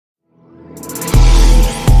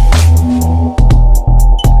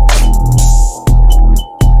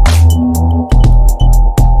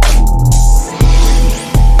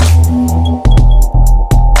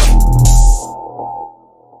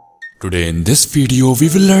this video, we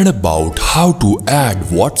will learn about how to add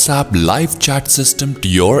WhatsApp live chat system to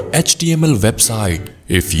your HTML website.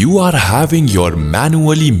 If you are having your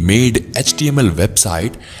manually made HTML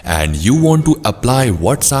website and you want to apply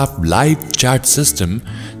WhatsApp live chat system,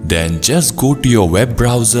 then just go to your web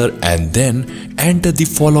browser and then enter the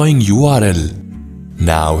following URL.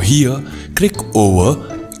 Now here, click over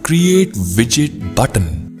Create Widget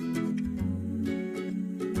button.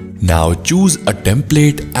 Now choose a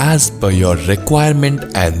template as per your requirement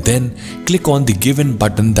and then click on the given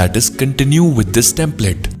button, that is continue with this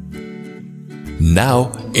template.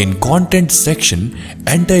 Now in content section,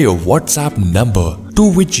 enter your WhatsApp number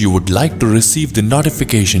to which you would like to receive the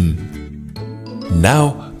notification.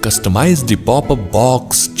 Now customize the pop-up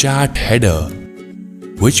box chat header,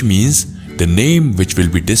 which means the name which will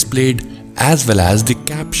be displayed as well as the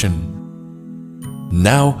caption.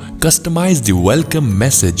 Now customize the welcome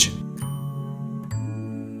message.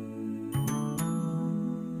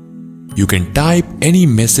 You can type any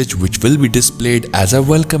message which will be displayed as a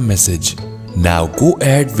welcome message. Now go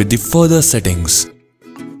ahead with the further settings.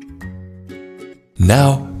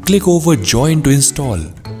 Now click over Join to install.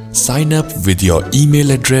 Sign up with your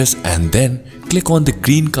email address and then click on the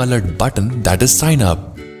green colored button, that is sign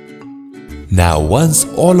up. Now once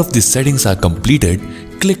all of the settings are completed,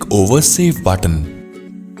 click over Save button.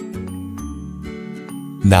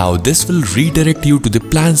 Now this will redirect you to the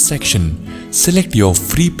plan section. Select your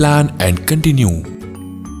free plan and continue.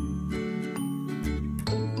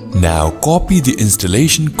 Now copy the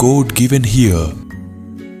installation code given here.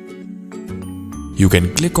 You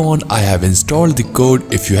can click on I have installed the code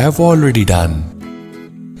if you have already done.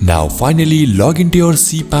 Now finally log into your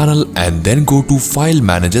cPanel and then go to File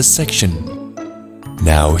Manager section.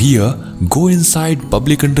 Now here, go inside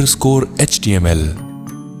public_HTML.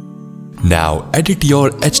 Now edit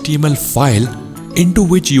your HTML file into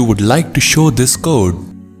which you would like to show this code.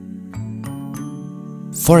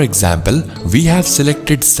 For example, we have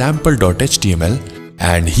selected sample.html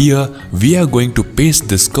and here we are going to paste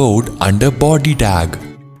this code under body tag.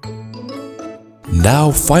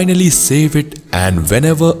 Now finally save it, and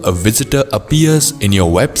whenever a visitor appears in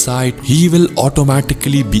your website, he will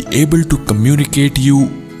automatically be able to communicate you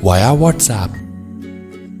via WhatsApp.